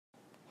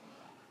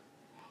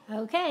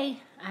Okay,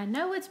 I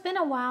know it's been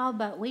a while,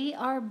 but we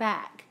are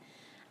back.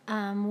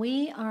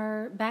 We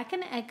are back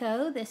in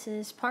Echo. This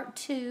is part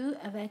 2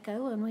 of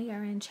Echo, and we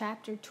are in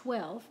chapter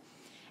 12.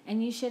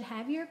 And you should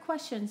have your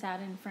questions out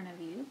in front of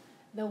you,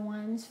 the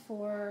ones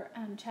for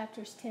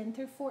chapters 10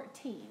 through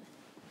 14.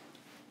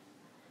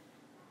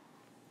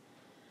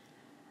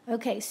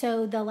 Okay,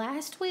 so the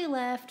last we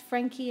left,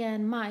 Frankie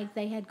and Mike,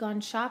 they had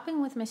gone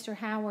shopping with Mr.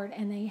 Howard,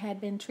 and they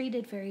had been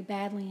treated very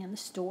badly in the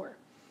store.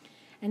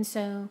 And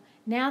so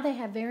now they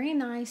have very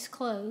nice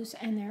clothes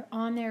and they're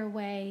on their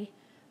way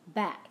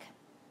back,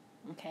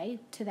 okay,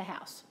 to the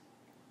house.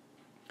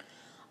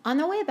 On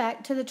the way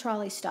back to the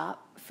trolley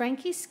stop,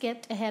 Frankie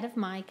skipped ahead of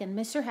Mike and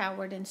Mr.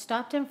 Howard and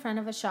stopped in front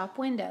of a shop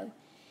window.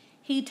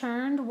 He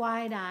turned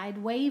wide-eyed,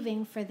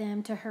 waving for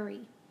them to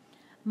hurry.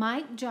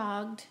 Mike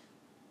jogged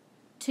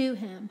to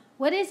him.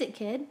 "What is it,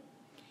 kid?"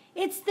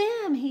 "It's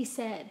them," he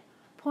said,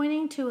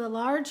 pointing to a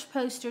large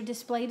poster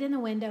displayed in the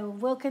window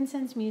of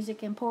Wilkinson's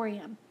Music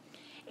Emporium.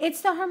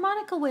 "It's the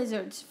Harmonica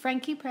Wizards."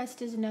 Frankie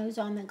pressed his nose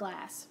on the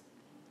glass.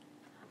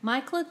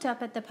 Mike looked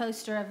up at the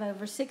poster of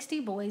over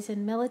 60 boys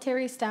in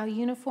military-style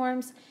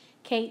uniforms,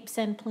 capes,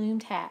 and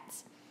plumed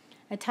hats.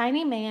 A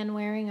tiny man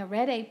wearing a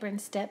red apron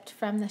stepped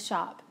from the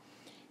shop.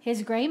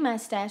 His gray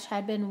mustache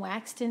had been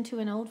waxed into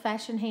an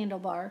old-fashioned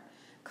handlebar,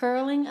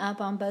 curling up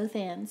on both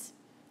ends.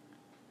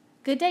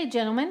 "Good day,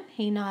 gentlemen,"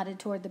 he nodded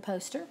toward the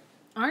poster.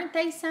 "Aren't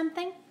they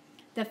something?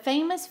 The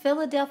famous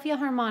Philadelphia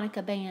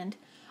Harmonica Band.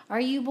 Are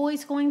you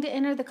boys going to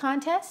enter the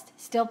contest?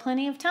 Still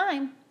plenty of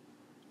time."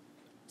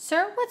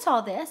 "Sir, what's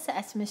all this?"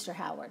 asked Mr.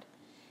 Howard.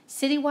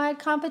 "Citywide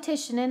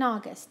competition in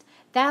August.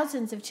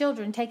 Thousands of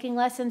children taking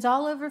lessons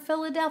all over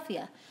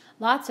Philadelphia.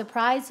 Lots of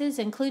prizes,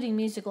 including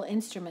musical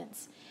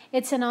instruments.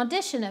 It's an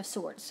audition of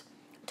sorts.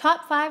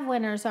 Top 5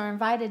 winners are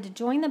invited to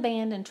join the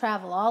band and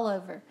travel all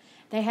over.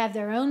 They have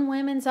their own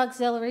women's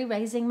auxiliary,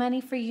 raising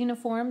money for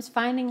uniforms,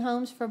 finding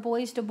homes for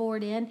boys to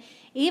board in,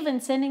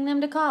 even sending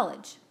them to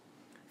college."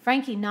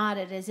 Frankie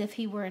nodded as if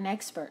he were an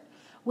expert.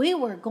 "We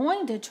were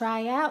going to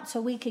try out so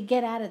we could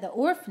get out of the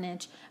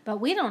orphanage, but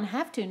we don't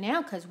have to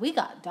now because we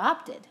got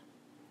adopted."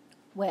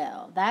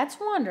 "Well, that's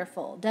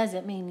wonderful.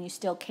 Doesn't mean you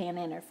still can't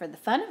enter for the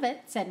fun of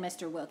it," said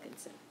Mr.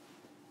 Wilkinson.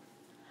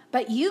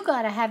 "But you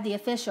got to have the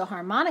official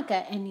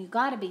harmonica, and you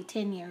got to be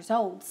 10 years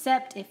old,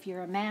 except if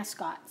you're a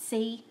mascot.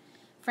 See?"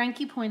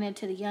 Frankie pointed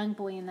to the young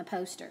boy in the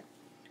poster.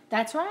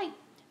 "That's right.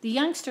 The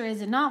youngster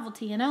is a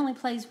novelty and only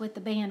plays with the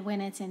band when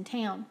it's in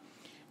town.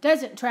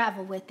 Doesn't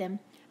travel with them.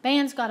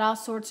 Band's got all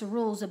sorts of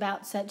rules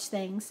about such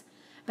things.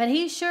 But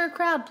he's sure a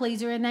crowd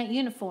pleaser in that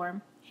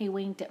uniform." He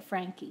winked at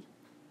Frankie.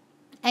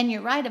 "And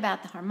you're right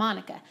about the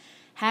harmonica.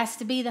 Has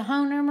to be the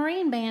Hohner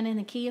Marine Band in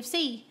the key of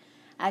C.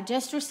 I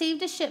just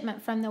received a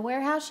shipment from the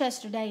warehouse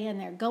yesterday, and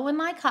they're going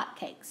like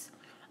hotcakes.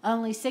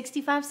 Only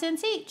 65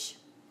 cents each."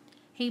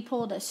 He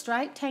pulled a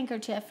striped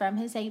handkerchief from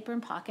his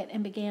apron pocket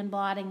and began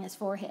blotting his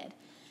forehead.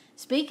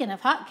 "Speaking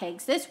of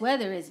hotcakes, this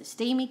weather is a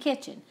steamy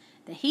kitchen.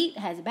 The heat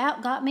has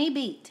about got me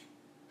beat."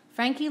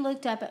 Frankie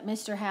looked up at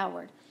Mr.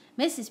 Howard.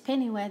 "Mrs.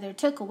 Pennyweather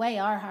took away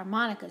our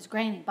harmonicas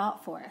Granny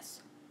bought for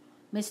us."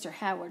 Mr.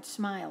 Howard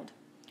smiled.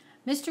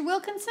 "Mr.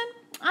 Wilkinson,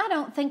 I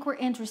don't think we're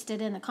interested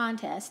in the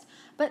contest,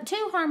 but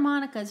 2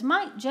 harmonicas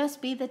might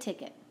just be the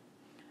ticket."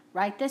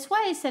 "Right this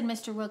way," said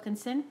Mr.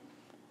 Wilkinson.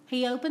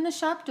 He opened the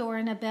shop door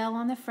and a bell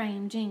on the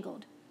frame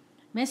jingled.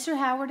 Mr.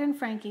 Howard and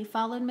Frankie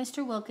followed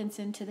Mr.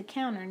 Wilkinson to the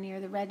counter near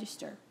the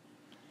register.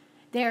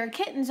 "There are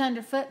kittens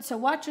underfoot, so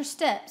watch your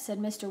steps," said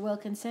Mr.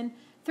 Wilkinson.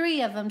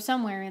 3 of them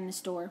somewhere in the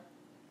store."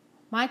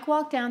 Mike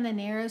walked down the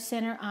narrow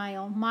center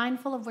aisle,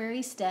 mindful of where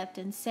he stepped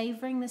and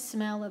savoring the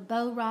smell of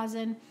bow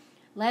rosin,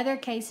 leather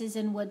cases,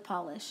 and wood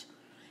polish.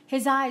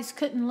 His eyes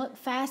couldn't look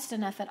fast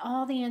enough at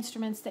all the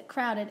instruments that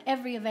crowded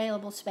every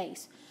available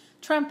space.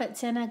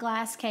 Trumpets in a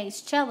glass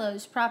case,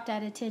 cellos propped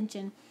at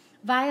attention,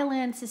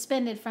 violins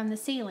suspended from the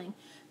ceiling,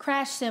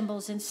 crash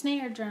cymbals and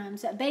snare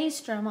drums, a bass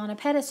drum on a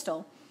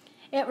pedestal.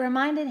 It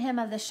reminded him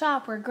of the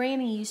shop where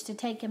Granny used to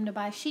take him to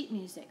buy sheet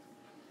music.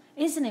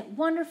 "Isn't it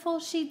wonderful?"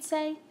 she'd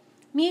say.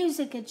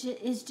 "Music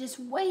is just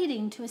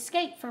waiting to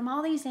escape from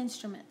all these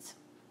instruments."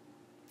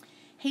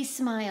 He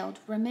smiled,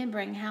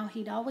 remembering how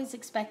he'd always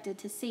expected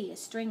to see a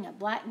string of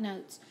black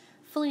notes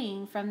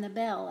fleeing from the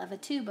bell of a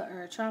tuba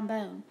or a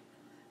trombone.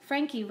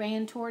 Frankie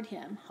ran toward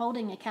him,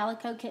 holding a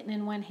calico kitten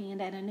in one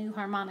hand and a new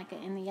harmonica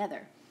in the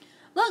other.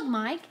 "Look,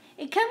 Mike,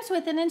 it comes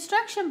with an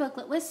instruction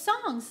booklet with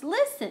songs.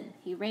 Listen!"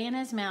 He ran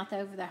his mouth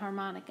over the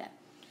harmonica.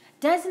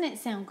 "Doesn't it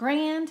sound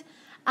grand?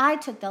 I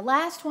took the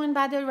last one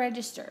by the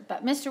register,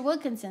 but Mr.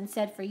 Wilkinson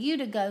said for you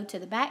to go to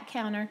the back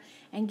counter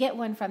and get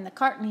one from the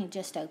carton he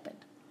just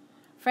opened."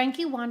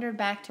 Frankie wandered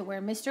back to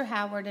where Mr.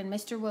 Howard and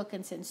Mr.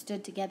 Wilkinson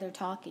stood together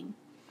talking.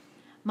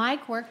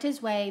 Mike worked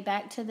his way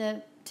back to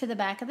the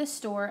back of the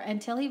store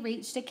until he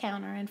reached a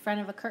counter in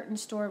front of a curtained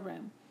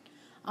storeroom.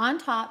 On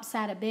top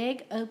sat a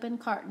big open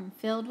carton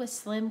filled with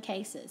slim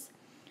cases.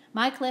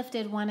 Mike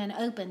lifted one and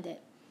opened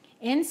it.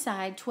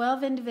 Inside,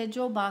 12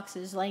 individual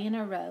boxes lay in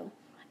a row,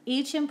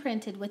 each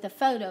imprinted with a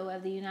photo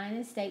of the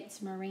United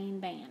States Marine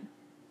Band.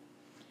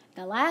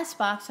 The last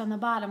box on the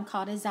bottom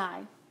caught his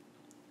eye.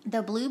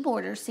 The blue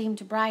border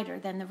seemed brighter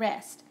than the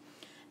rest.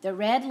 The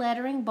red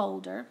lettering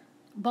bolder.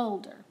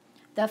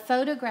 The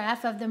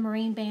photograph of the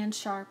Marine Band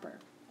sharper.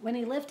 When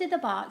he lifted the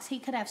box, he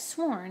could have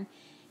sworn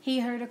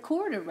he heard a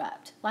chord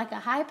erupt, like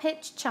a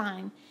high-pitched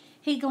chime.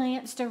 He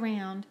glanced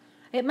around.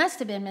 It must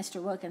have been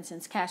Mr.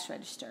 Wilkinson's cash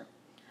register.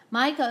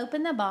 Mike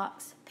opened the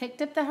box,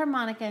 picked up the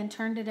harmonica, and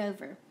turned it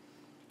over.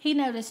 He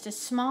noticed a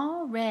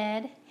small,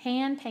 red,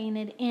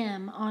 hand-painted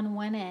M on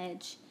one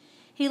edge.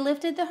 He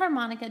lifted the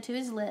harmonica to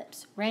his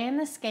lips, ran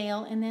the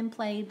scale, and then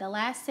played the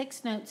last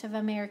 6 notes of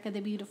America the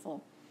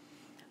Beautiful.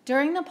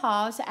 During the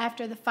pause,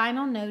 after the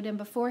final note and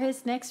before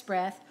his next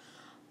breath,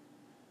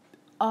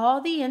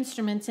 all the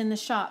instruments in the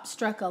shop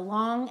struck a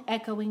long,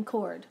 echoing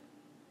chord.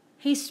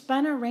 He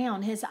spun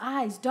around, his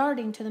eyes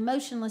darting to the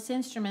motionless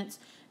instruments.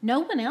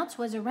 No one else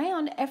was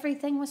around.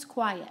 Everything was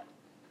quiet.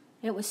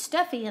 It was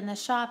stuffy in the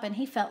shop, and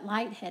he felt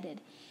lightheaded.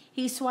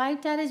 He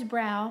swiped at his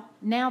brow,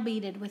 now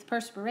beaded with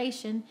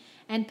perspiration,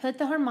 and put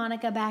the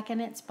harmonica back in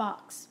its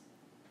box.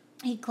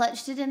 He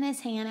clutched it in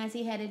his hand as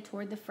he headed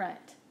toward the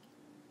front.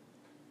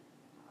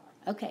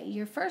 Okay,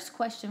 your first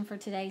question for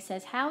today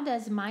says, how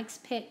does Mike's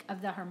pick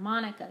of the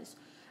harmonicas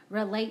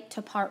relate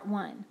to part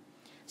 1?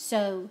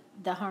 So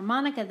the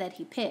harmonica that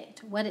he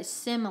picked, what is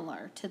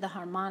similar to the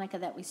harmonica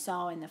that we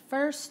saw in the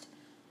first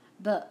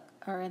book,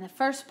 or in the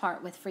first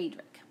part with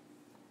Friedrich?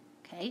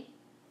 Okay.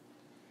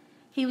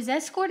 He was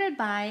escorted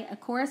by a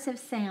chorus of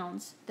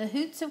sounds, the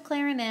hoots of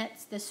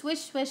clarinets, the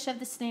swish-swish of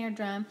the snare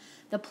drum,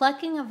 the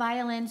plucking of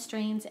violin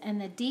strings,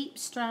 and the deep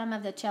strum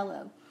of the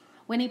cello.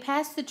 When he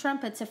passed the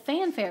trumpets, a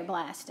fanfare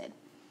blasted.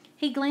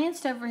 He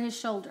glanced over his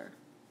shoulder.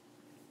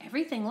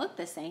 Everything looked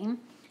the same.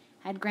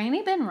 Had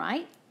Granny been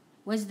right?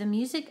 Was the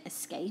music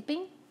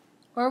escaping?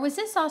 Or was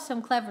this all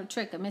some clever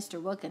trick of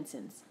Mr.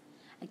 Wilkinson's?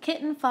 A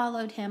kitten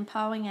followed him,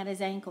 pawing at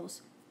his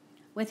ankles.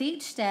 With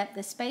each step,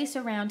 the space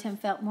around him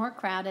felt more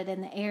crowded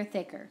and the air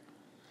thicker.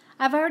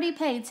 "I've already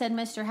paid," said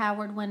Mr.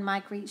 Howard when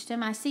Mike reached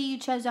him. "I see you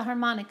chose a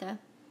harmonica."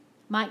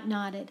 Mike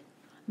nodded.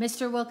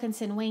 Mr.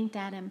 Wilkinson winked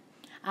at him.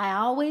 "I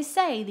always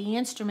say the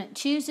instrument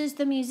chooses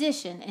the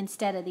musician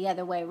instead of the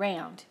other way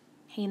round."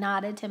 He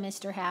nodded to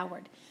Mr.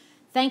 Howard.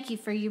 "Thank you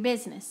for your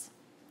business."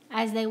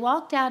 As they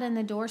walked out and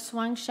the door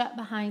swung shut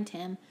behind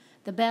him,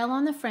 the bell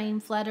on the frame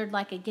fluttered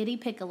like a giddy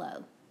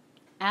piccolo.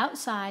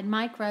 Outside,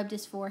 Mike rubbed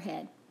his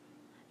forehead.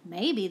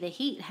 Maybe the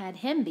heat had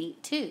him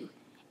beat, too.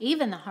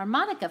 Even the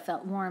harmonica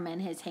felt warm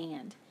in his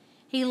hand.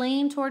 He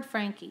leaned toward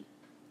Frankie.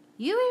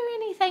 "You hear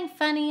anything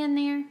funny in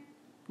there?"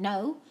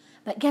 "No,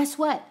 but guess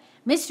what?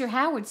 Mr.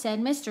 Howard said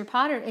Mr.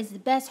 Potter is the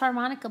best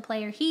harmonica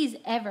player he's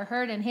ever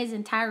heard in his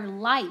entire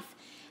life,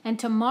 and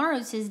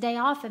tomorrow's his day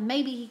off, and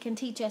maybe he can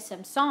teach us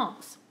some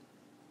songs."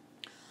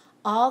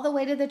 All the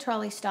way to the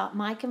trolley stop,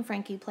 Mike and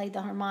Frankie played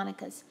the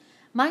harmonicas.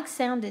 Mike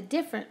sounded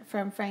different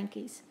from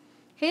Frankie's.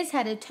 His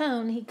had a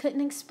tone he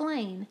couldn't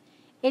explain.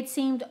 It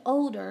seemed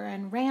older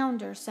and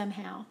rounder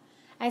somehow.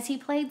 As he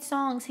played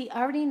songs he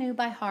already knew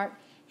by heart,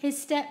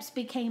 his steps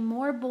became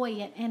more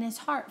buoyant and his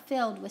heart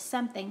filled with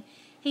something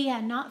he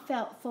had not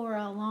felt for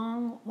a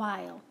long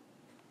while.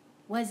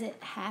 Was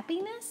it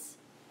happiness?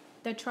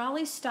 The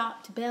trolley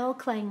stopped, bell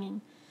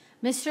clanging.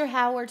 Mr.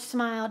 Howard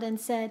smiled and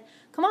said,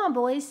 "Come on,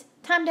 boys,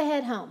 time to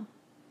head home."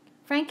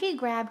 Frankie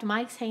grabbed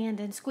Mike's hand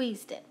and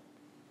squeezed it.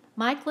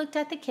 Mike looked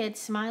at the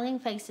kids' smiling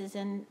faces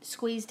and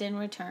squeezed in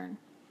return.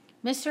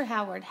 Mr.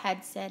 Howard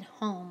had said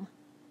home.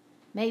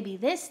 Maybe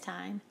this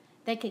time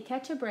they could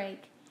catch a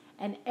break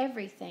and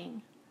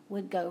everything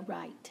would go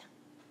right.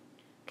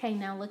 Okay,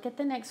 now look at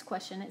the next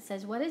question. It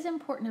says, what is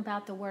important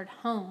about the word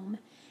home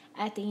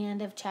at the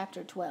end of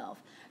chapter 12?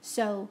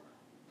 So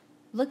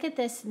look at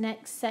this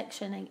next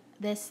section,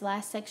 this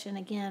last section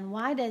again.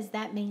 Why does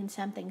that mean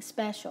something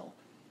special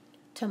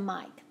to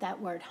Mike,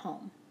 that word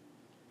home?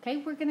 Okay,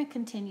 we're going to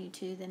continue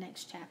to the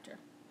next chapter.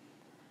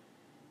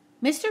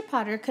 Mr.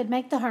 Potter could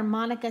make the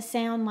harmonica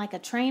sound like a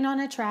train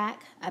on a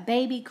track, a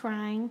baby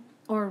crying,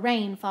 or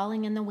rain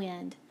falling in the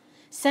wind.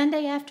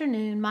 Sunday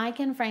afternoon, Mike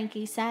and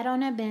Frankie sat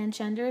on a bench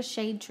under a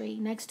shade tree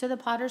next to the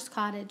Potter's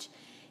cottage,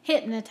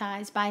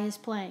 hypnotized by his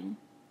playing.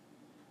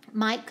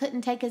 Mike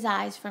couldn't take his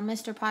eyes from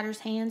Mr. Potter's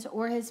hands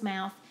or his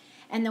mouth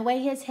and the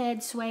way his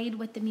head swayed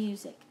with the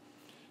music.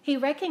 He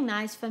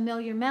recognized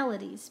familiar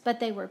melodies, but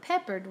they were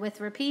peppered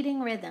with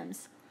repeating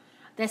rhythms.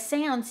 The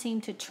sound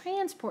seemed to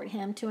transport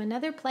him to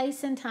another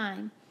place and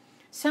time,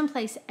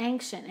 someplace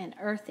ancient and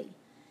earthy.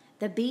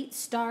 The beats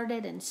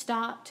started and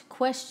stopped,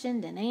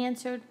 questioned and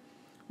answered.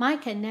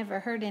 Mike had never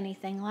heard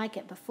anything like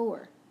it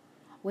before.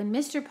 When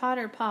Mr.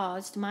 Potter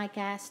paused, Mike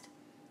asked,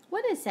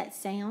 "What is that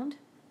sound?"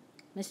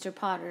 Mr.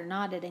 Potter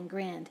nodded and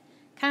grinned.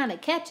 "Kind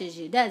of catches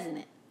you, doesn't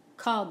it?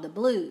 Called the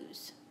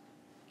blues."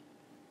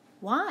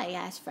 "Why?"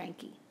 asked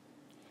Frankie.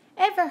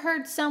 "Ever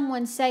heard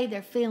someone say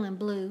they're feeling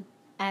blue?"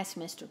 asked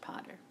Mr.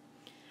 Potter.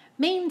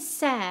 "Means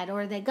sad,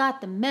 or they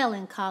got the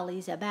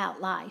melancholies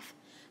about life.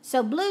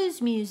 So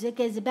blues music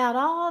is about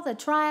all the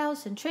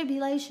trials and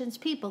tribulations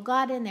people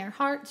got in their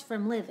hearts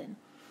from living.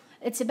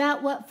 It's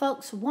about what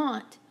folks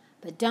want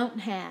but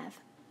don't have.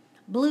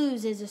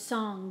 Blues is a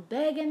song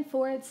begging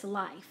for its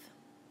life.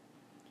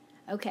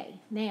 Okay,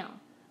 now,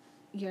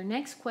 your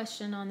next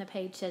question on the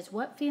page says,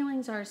 what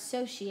feelings are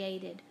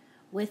associated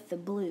with the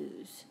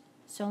blues?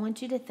 So I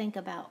want you to think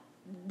about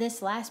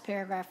this last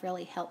paragraph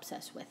really helps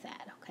us with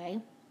that,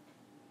 okay?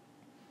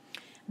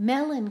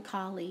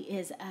 Melancholy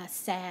is a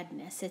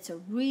sadness. It's a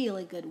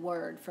really good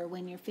word for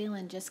when you're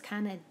feeling just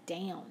kind of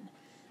down.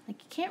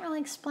 Like you can't really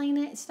explain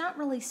it. It's not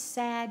really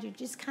sad. You're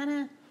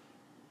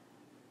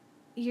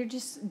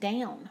just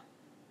down.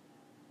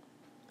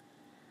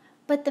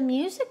 But the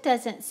music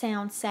doesn't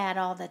sound sad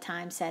all the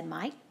time, said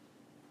Mike.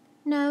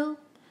 No,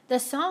 the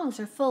songs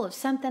are full of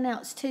something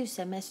else too,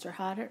 said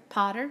Mr.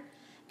 Potter.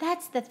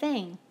 That's the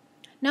thing.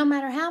 No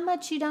matter how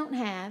much you don't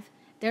have,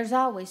 there's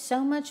always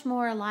so much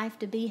more life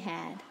to be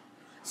had.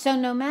 So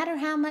no matter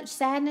how much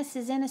sadness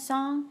is in a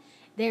song,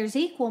 there's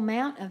equal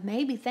amount of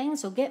maybe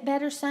things will get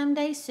better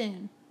someday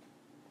soon.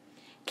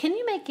 Can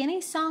you make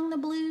any song the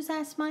blues?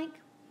 Asked Mike.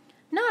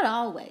 Not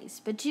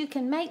always, but you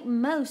can make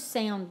most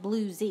sound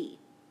bluesy.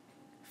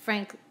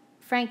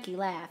 Frankie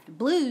laughed.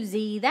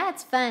 Bluesy,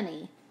 that's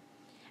funny.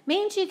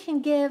 Means you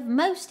can give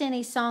most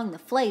any song the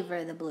flavor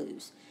of the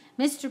blues.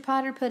 Mr.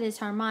 Potter put his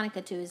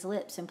harmonica to his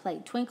lips and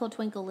played Twinkle,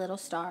 Twinkle, Little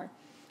Star.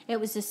 It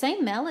was the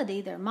same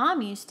melody their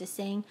mom used to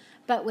sing,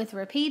 but with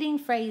repeating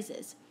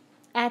phrases.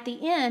 At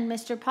the end,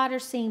 Mr. Potter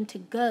seemed to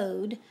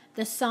goad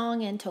the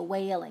song into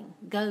wailing.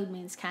 Goad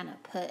means kind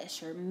of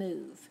push or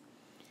move.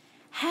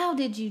 How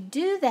did you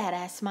do that?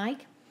 Asked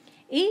Mike.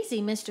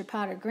 Easy, Mr.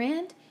 Potter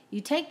grinned.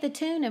 You take the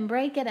tune and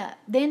break it up,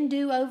 then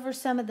do over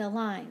some of the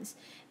lines,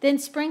 then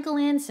sprinkle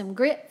in some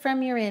grit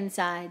from your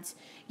insides.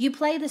 You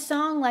play the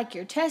song like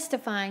you're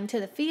testifying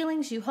to the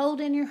feelings you hold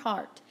in your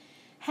heart.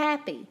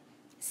 Happy,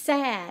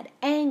 sad,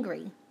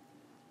 angry.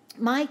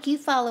 Mike, you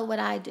follow what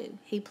I do.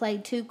 He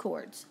played 2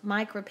 chords.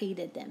 Mike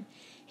repeated them.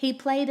 He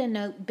played a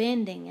note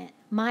bending it.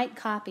 Mike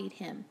copied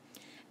him.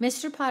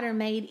 Mr. Potter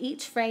made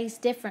each phrase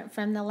different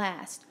from the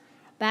last.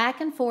 Back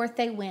and forth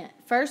they went.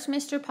 First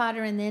Mr.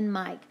 Potter and then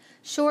Mike.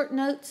 Short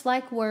notes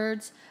like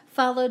words,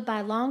 followed by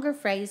longer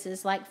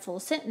phrases like full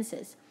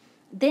sentences.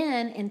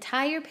 Then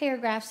entire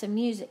paragraphs of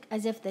music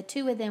as if the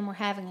 2 of them were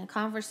having a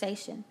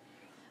conversation.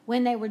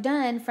 When they were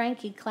done,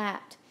 Frankie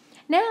clapped.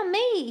 Now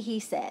me, he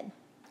said.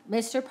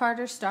 Mr.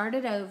 Potter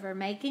started over,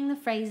 making the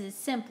phrases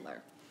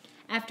simpler.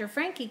 After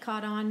Frankie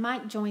caught on,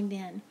 Mike joined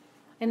in.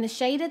 In the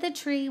shade of the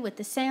tree, with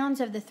the sounds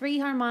of the 3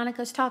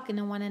 harmonicas talking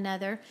to one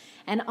another,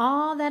 and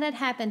all that had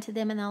happened to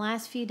them in the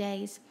last few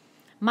days,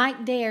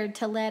 Mike dared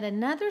to let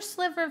another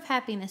sliver of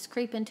happiness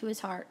creep into his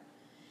heart.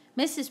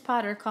 Mrs.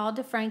 Potter called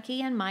to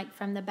Frankie and Mike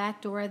from the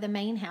back door of the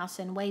main house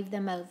and waved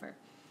them over.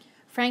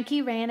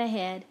 Frankie ran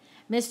ahead.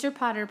 Mr.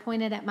 Potter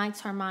pointed at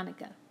Mike's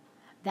harmonica.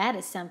 That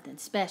is something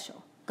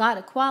special. Got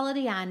a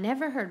quality I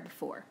never heard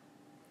before.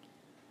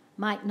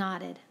 Mike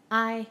nodded.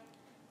 I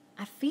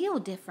feel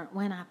different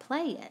when I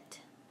play it.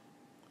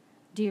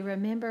 Do you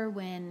remember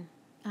when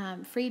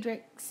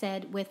Friedrich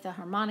said with the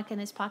harmonica in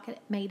his pocket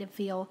it made him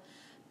feel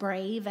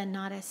brave and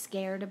not as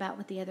scared about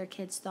what the other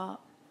kids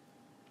thought?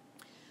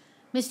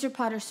 Mr.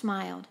 Potter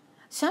smiled.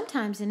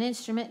 Sometimes an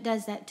instrument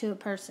does that to a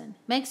person,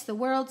 makes the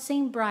world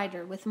seem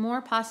brighter with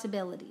more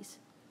possibilities.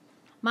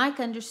 Mike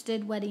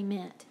understood what he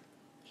meant.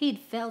 He'd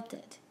felt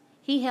it.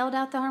 He held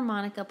out the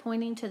harmonica,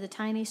 pointing to the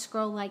tiny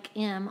scroll-like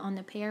M on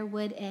the pear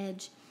wood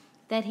edge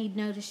that he'd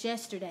noticed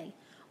yesterday.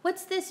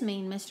 What's this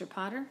mean, Mr.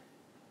 Potter?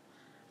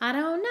 I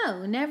don't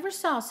know. Never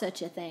saw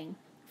such a thing.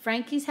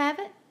 Frankie's have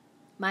it?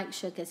 Mike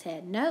shook his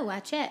head. No, I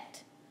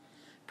checked.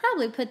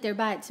 Probably put there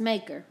by its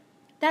maker.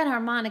 That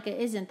harmonica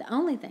isn't the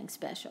only thing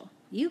special.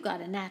 You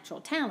got a natural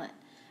talent.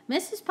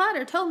 Mrs.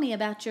 Potter told me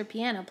about your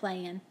piano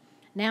playing.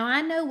 Now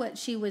I know what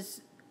she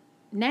was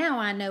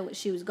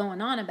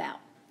going on about.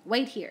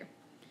 Wait here.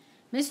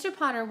 Mr.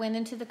 Potter went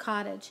into the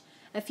cottage.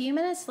 A few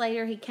minutes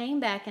later, he came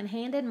back and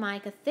handed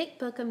Mike a thick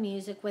book of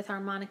music with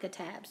harmonica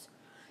tabs.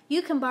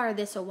 You can borrow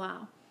this a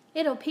while.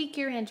 It'll pique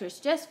your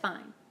interest just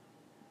fine.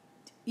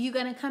 You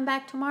going to come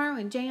back tomorrow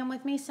and jam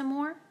with me some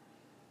more?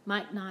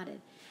 Mike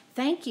nodded.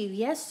 Thank you,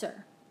 yes,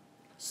 sir.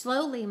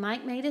 Slowly,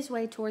 Mike made his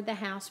way toward the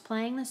house,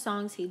 playing the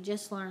songs he'd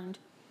just learned.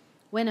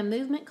 When a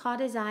movement caught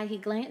his eye, he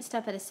glanced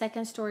up at a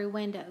second-story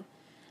window.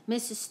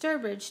 Mrs.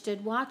 Sturbridge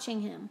stood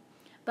watching him,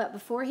 but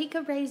before he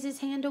could raise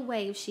his hand to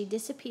wave, she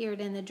disappeared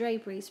and the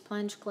draperies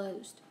plunged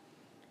closed.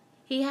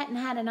 He hadn't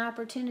had an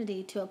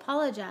opportunity to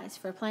apologize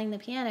for playing the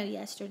piano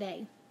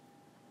yesterday.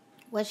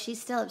 Was she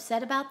still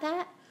upset about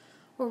that,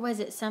 or was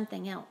it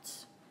something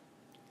else?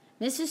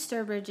 Mrs.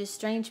 Sturbridge's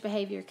strange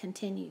behavior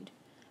continued.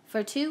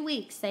 For 2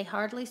 weeks, they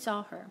hardly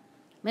saw her.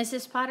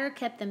 Mrs. Potter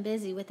kept them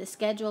busy with a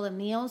schedule of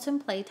meals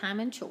and playtime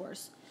and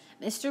chores.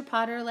 Mr.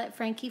 Potter let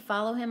Frankie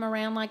follow him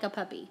around like a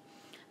puppy.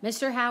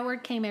 Mr.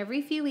 Howard came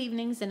every few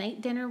evenings and ate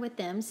dinner with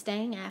them,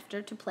 staying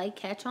after to play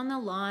catch on the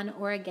lawn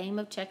or a game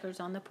of checkers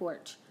on the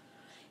porch.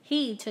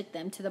 He took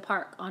them to the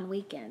park on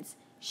weekends.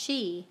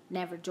 She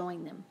never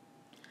joined them.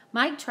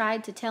 Mike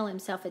tried to tell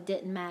himself it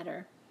didn't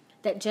matter,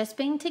 that just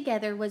being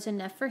together was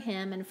enough for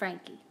him and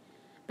Frankie.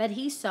 but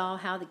he saw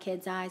how the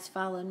kids' eyes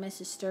followed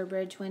Mrs.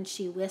 Sturbridge when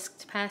she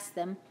whisked past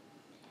them.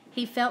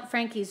 He felt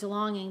Frankie's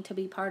longing to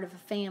be part of a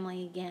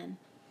family again.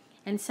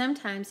 And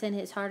sometimes in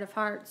his heart of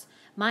hearts,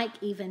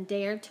 Mike even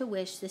dared to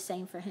wish the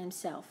same for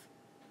himself.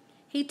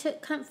 He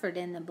took comfort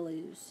in the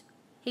blues.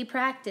 He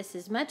practiced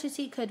as much as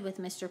he could with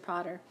Mr.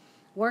 Potter,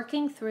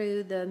 working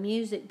through the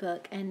music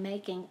book and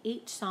making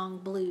each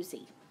song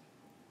bluesy.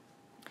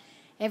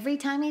 Every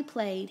time he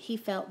played, he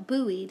felt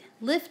buoyed,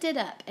 lifted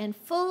up, and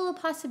full of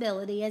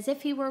possibility, as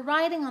if he were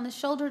riding on the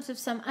shoulders of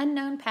some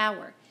unknown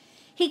power.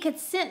 He could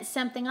sense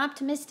something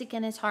optimistic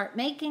in his heart,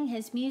 making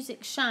his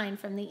music shine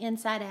from the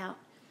inside out.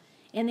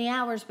 In the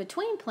hours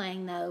between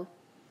playing, though,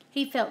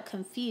 he felt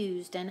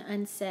confused and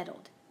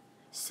unsettled.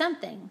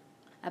 Something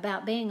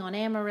about being on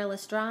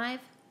Amaryllis Drive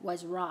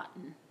was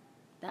rotten.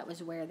 That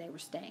was where they were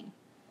staying.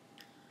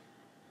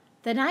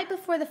 The night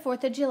before the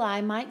 4th of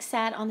July, Mike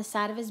sat on the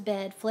side of his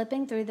bed,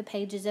 flipping through the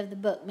pages of the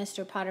book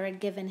Mr. Potter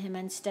had given him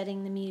and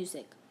studying the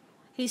music.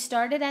 He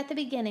started at the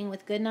beginning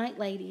with Good Night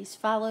Ladies,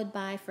 followed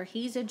by For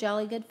He's a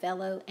Jolly Good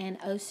Fellow and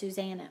Oh,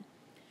 Susanna.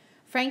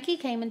 Frankie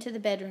came into the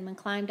bedroom and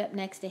climbed up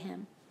next to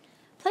him.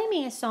 "Play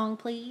me a song,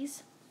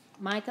 please."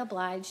 Mike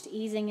obliged,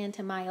 easing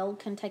into My Old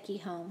Kentucky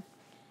Home.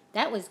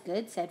 "That was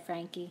good," said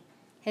Frankie,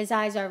 his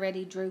eyes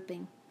already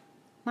drooping.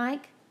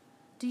 "Mike,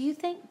 do you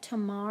think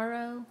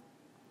tomorrow—"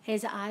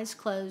 His eyes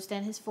closed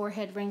and his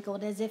forehead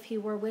wrinkled as if he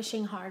were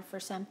wishing hard for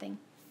something.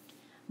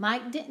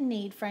 Mike didn't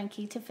need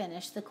Frankie to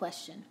finish the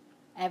question.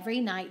 Every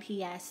night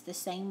he asked the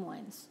same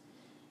ones.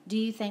 "Do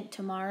you think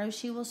tomorrow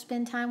she will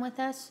spend time with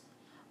us?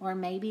 Or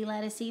maybe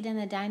let us eat in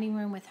the dining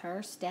room with her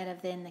instead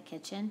of in the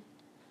kitchen?"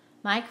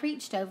 Mike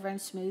reached over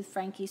and smoothed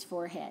Frankie's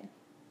forehead.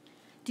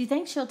 "Do you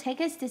think she'll take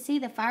us to see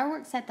the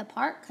fireworks at the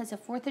park 'cause of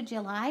 4th of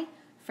July?"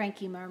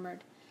 Frankie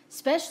murmured.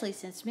 "Especially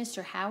since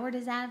Mr. Howard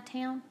is out of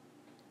town?"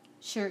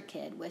 "Sure,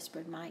 kid,"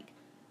 whispered Mike.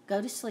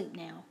 "Go to sleep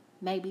now.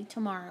 Maybe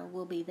tomorrow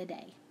will be the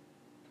day."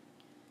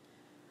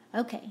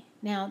 Okay,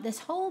 now this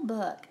whole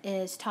book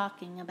is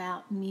talking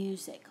about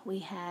music. We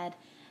had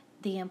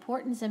the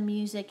importance of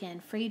music in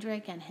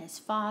Friedrich and his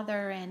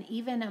father, and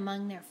even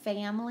among their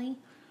family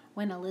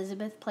when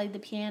Elizabeth played the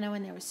piano,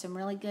 and there was some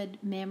really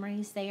good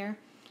memories there.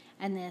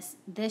 And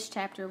this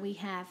chapter we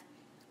have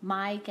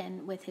Mike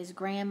and with his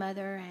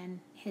grandmother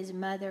and his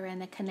mother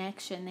and the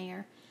connection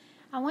there.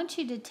 I want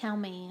you to tell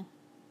me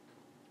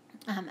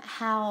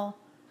how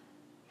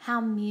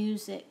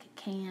music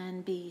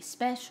can be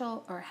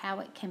special or how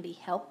it can be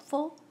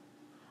helpful.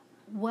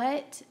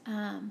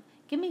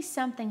 Give me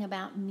something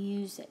about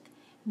music.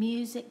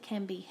 Music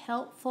can be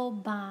helpful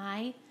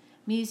by,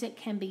 music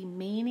can be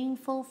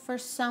meaningful for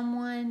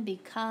someone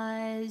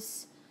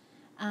because,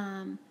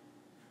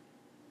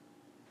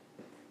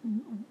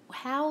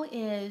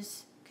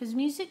 because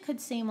music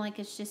could seem like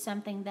it's just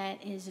something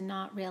that is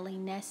not really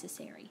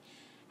necessary.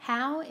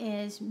 How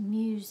is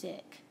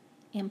music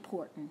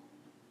important?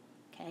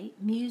 Okay,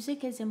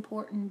 music is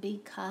important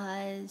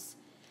because,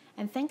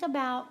 and think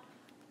about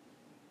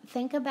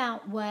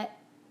what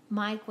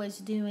Mike was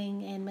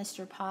doing and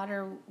Mr.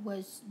 Potter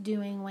was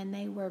doing when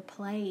they were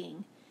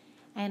playing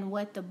and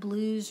what the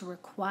blues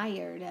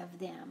required of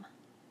them.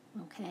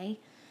 Okay,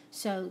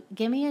 so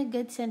give me a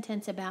good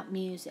sentence about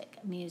music.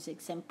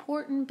 Music's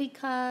important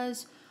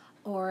because,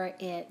 or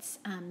it's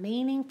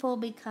meaningful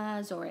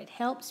because, or it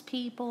helps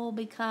people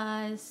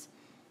because.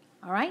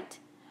 All right.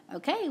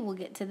 Okay, we'll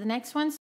get to the next one.